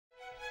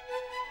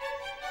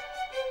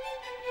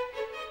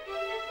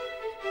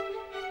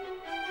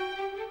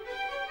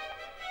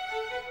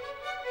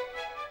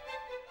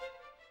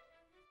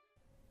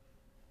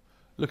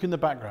Look in the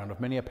background of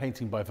many a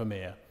painting by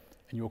Vermeer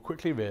and you will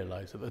quickly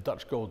realise that the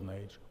Dutch Golden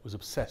Age was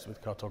obsessed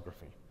with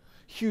cartography.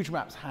 Huge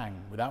maps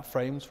hang without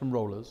frames from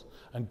rollers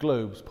and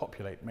globes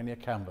populate many a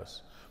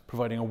canvas,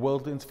 providing a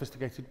worldly and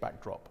sophisticated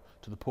backdrop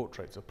to the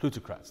portraits of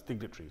plutocrats,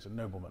 dignitaries and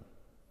noblemen.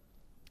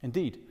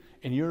 Indeed,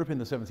 in Europe in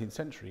the 17th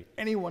century,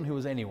 anyone who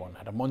was anyone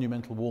had a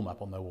monumental wall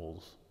map on their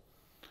walls.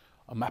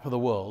 A map of the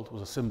world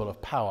was a symbol of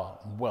power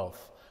and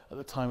wealth at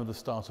the time of the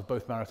start of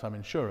both maritime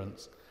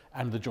insurance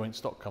and the joint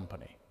stock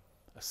company,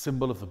 a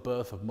symbol of the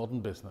birth of modern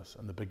business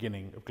and the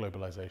beginning of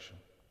globalization.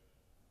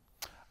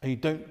 And you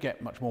don't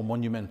get much more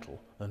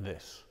monumental than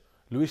this,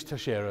 Luis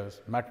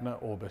Teixeira's Magna,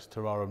 Orbis,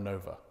 Terrarum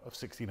Nova of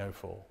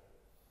 1604.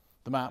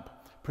 The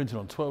map, printed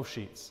on 12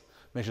 sheets,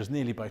 measures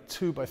nearly by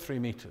 2 by 3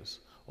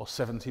 meters, or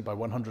 70 by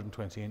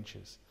 120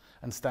 inches,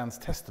 and stands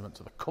testament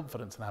to the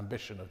confidence and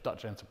ambition of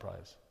Dutch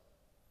enterprise.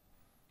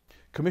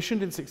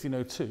 Commissioned in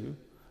 1602,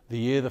 the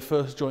year the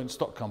first joint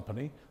stock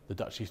company, the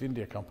Dutch East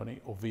India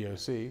Company, or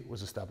VOC,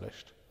 was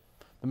established,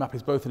 the map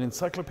is both an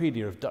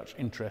encyclopedia of Dutch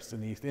interests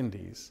in the East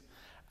Indies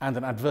and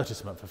an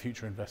advertisement for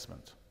future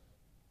investment.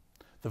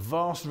 The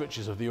vast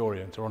riches of the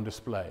Orient are on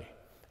display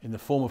in the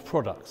form of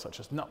products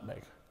such as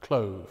nutmeg,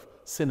 clove,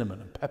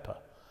 cinnamon and pepper,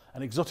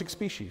 and exotic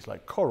species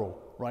like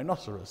coral,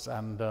 rhinoceros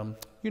and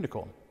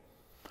unicorn.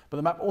 But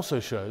the map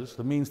also shows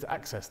the means to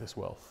access this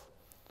wealth.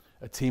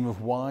 A team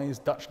of wise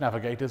Dutch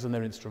navigators and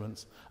their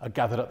instruments are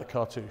gathered at the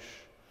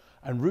cartouche,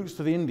 and routes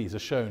to the Indies are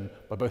shown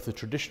by both the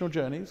traditional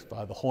journeys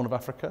via the Horn of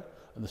Africa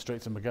and the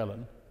Straits of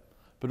Magellan,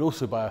 but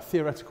also by a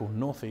theoretical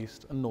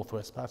northeast and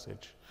northwest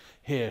passage,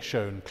 here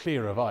shown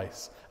clear of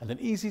ice and an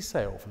easy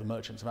sail for the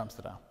merchants of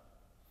Amsterdam.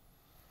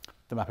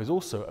 The map is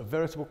also a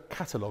veritable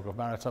catalogue of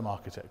maritime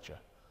architecture,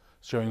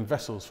 showing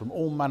vessels from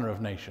all manner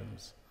of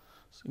nations,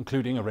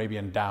 including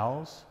Arabian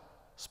dhows,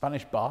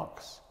 Spanish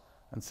barks,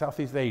 and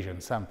Southeast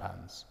Asian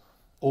sampans,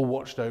 all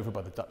watched over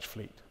by the Dutch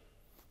fleet.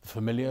 The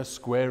familiar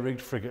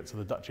square-rigged frigates of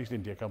the Dutch East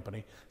India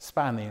Company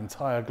span the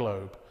entire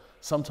globe,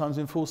 sometimes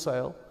in full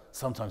sail,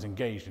 sometimes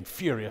engaged in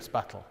furious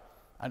battle,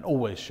 and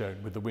always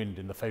shown with the wind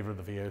in the favour of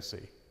the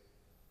VOC.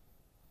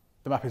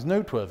 The map is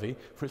noteworthy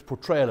for its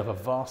portrayal of a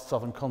vast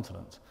southern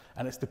continent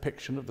and its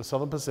depiction of the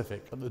southern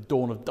Pacific at the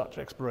dawn of Dutch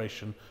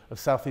exploration of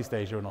Southeast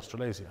Asia and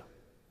Australasia.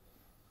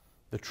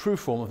 The true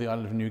form of the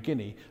island of New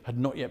Guinea had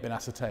not yet been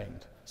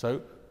ascertained,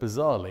 so,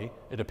 bizarrely,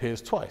 it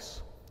appears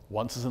twice,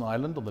 once as an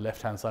island on the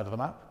left-hand side of the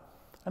map,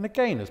 and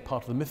again as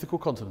part of the mythical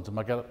continent of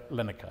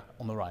Magellanica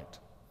on the right.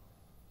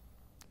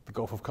 The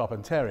Gulf of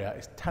Carpentaria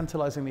is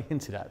tantalizingly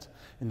hinted at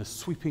in the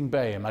sweeping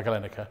bay in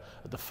Magellanica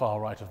at the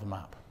far right of the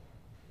map.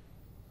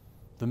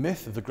 The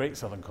myth of the Great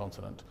Southern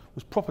Continent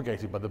was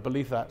propagated by the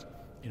belief that,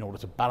 in order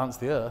to balance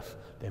the Earth,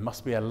 there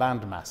must be a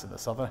landmass in the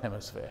southern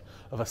hemisphere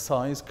of a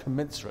size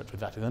commensurate with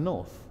that in the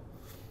north.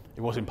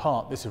 It was in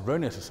part this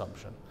erroneous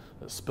assumption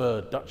that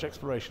spurred Dutch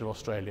exploration of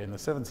Australia in the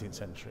 17th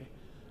century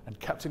and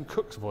Captain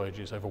Cook's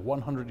voyages over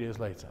 100 years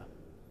later.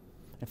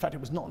 In fact,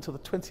 it was not until the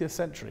 20th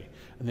century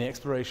and the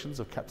explorations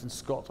of Captain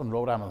Scott and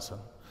Roald Amundsen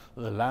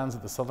that the lands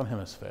of the southern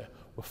hemisphere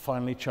were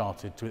finally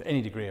charted to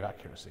any degree of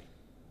accuracy.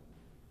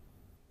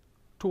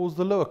 Towards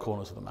the lower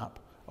corners of the map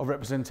are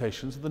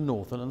representations of the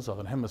northern and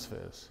southern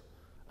hemispheres,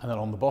 and then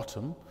on the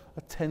bottom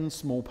are 10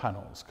 small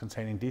panels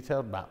containing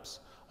detailed maps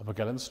of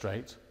Magellan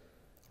Strait,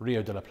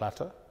 Rio de la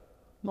Plata,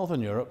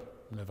 Northern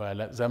Europe, Novaya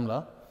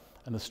Zemlya,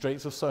 and the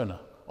Straits of Sona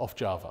off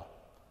Java,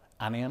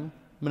 Anian,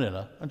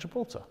 Manila and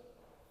Gibraltar.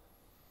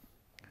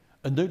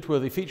 A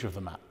noteworthy feature of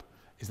the map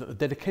is that the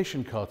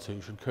dedication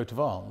cartouche and coat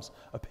of arms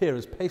appear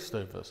as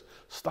pastovers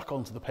stuck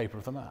onto the paper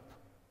of the map.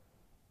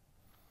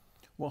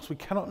 Whilst we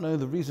cannot know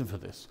the reason for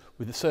this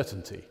with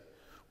certainty,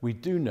 we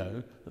do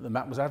know that the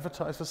map was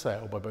advertised for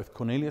sale by both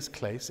Cornelis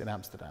Claesz in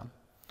Amsterdam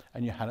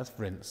and Johannes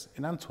Vrins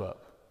in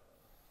Antwerp.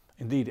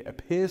 Indeed, it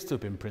appears to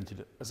have been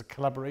printed as a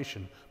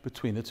collaboration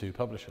between the two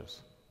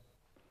publishers.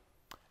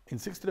 In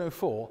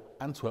 1604,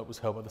 Antwerp was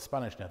held by the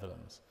Spanish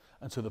Netherlands,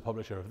 and so the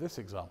publisher of this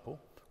example,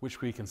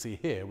 which we can see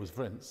here was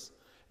Vrins,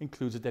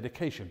 includes a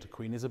dedication to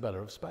Queen Isabella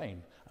of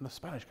Spain and the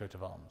Spanish coat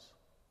of arms.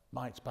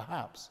 Might,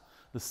 perhaps,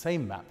 the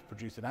same map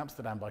produced in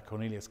Amsterdam by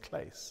Cornelis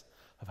Claesz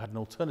have had an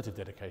alternative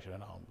dedication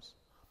in arms,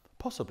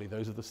 possibly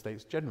those of the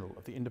States General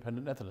of the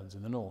independent Netherlands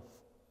in the north.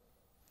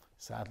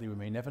 Sadly, we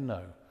may never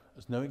know,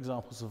 as no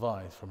example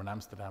survives from an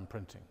Amsterdam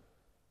printing.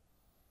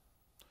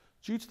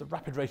 Due to the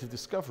rapid rate of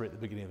discovery at the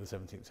beginning of the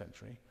 17th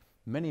century,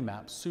 many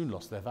maps soon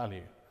lost their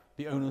value,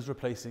 the owners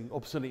replacing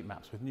obsolete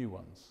maps with new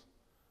ones.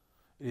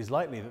 It is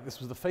likely that this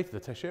was the fate of the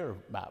Teixeira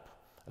map,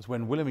 as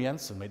when Willem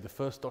Janssen made the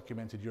first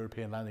documented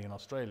European landing in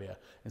Australia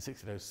in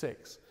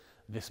 1606,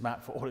 this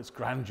map, for all its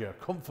grandeur,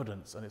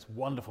 confidence and its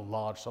wonderful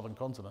large southern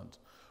continent,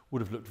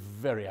 would have looked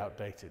very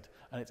outdated,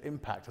 and its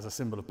impact as a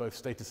symbol of both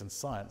status and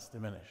science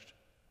diminished.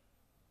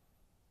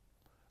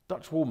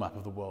 Dutch wall map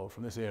of the world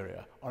from this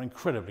area are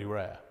incredibly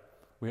rare.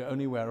 We are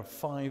only aware of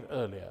 5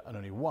 earlier, and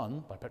only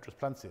one, by Petrus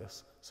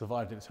Plancius,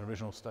 survived in its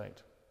original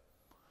state.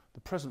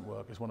 The present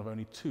work is one of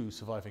only 2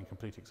 surviving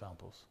complete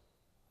examples.